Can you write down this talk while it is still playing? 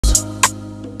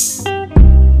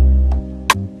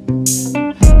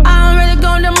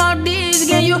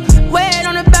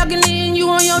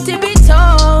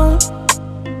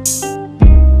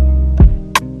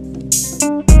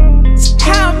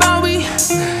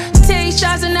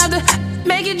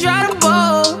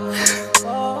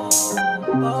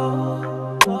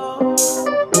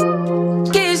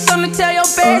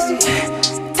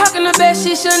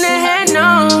she shouldn't have had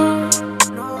no.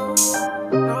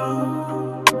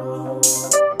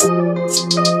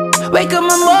 Wake up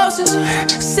mimosas,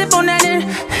 sip on that and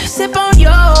sip on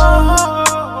yo.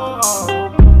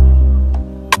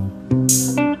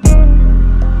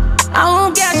 I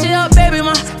won't gas you up, baby,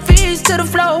 my feet to the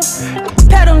floor,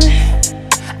 pedaling.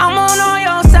 I'm on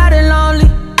your side and lonely.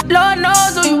 Lord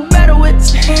knows who you better with.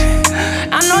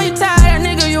 I know you tired,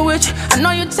 nigga, you with you. I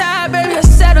know you tired, baby, you're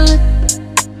settling.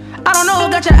 I don't know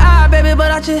what got your eye, baby,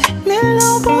 but I just need a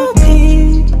little more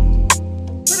peace.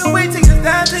 Couldn't wait till you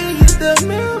down till you hit the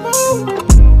memo.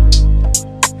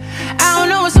 I don't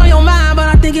know what's on your mind, but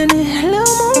I think you need a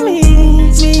little more me.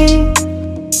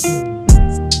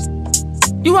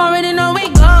 You already know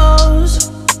it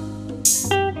goes.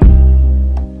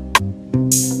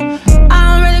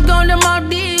 I'm ready to go to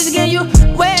Maldives again. You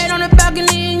wait on the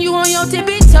balcony and you on your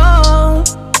tippy toe.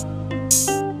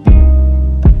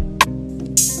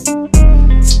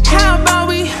 How about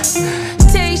we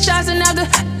take shots and after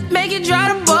make it dry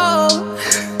the bowl?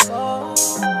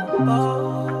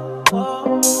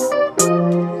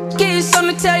 Give you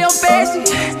something to tell your bestie.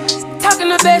 Talking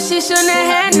the best she shouldn't have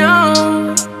had no.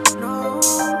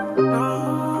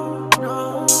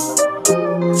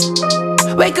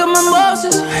 Wake up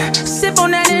mimosas, sip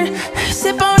on that and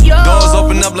sip on yo. Doors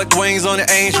open up like wings on an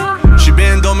angel. She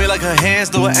bend on me like her hands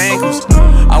to her ankles.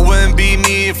 I wouldn't be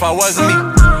me if I wasn't me.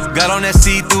 Got on that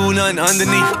see-through, nothing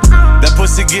underneath. That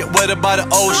pussy get wetter by the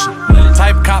ocean.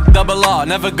 Type cop, double R,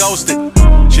 never ghosted.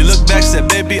 She looked back, said,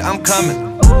 baby, I'm coming.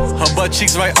 Her butt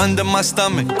cheeks right under my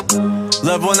stomach.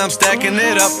 Love when I'm stacking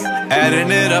it up,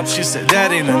 adding it up. She said,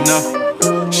 that ain't enough.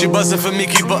 She bustin' for me,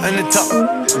 keep her in the top.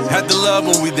 Had to love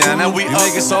when we down, now we up. You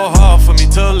make it so hard for me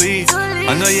to leave.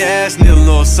 I know your ass need a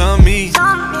little some me.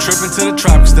 Trippin' to the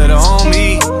tropics that are on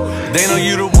me. They know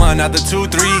you the one, not the 2,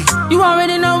 3. You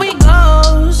already know it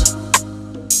goes.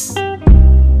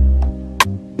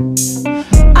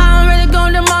 I'm ready to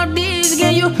go to Maldives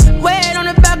again. You wait on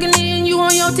the balcony and you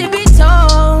on your tip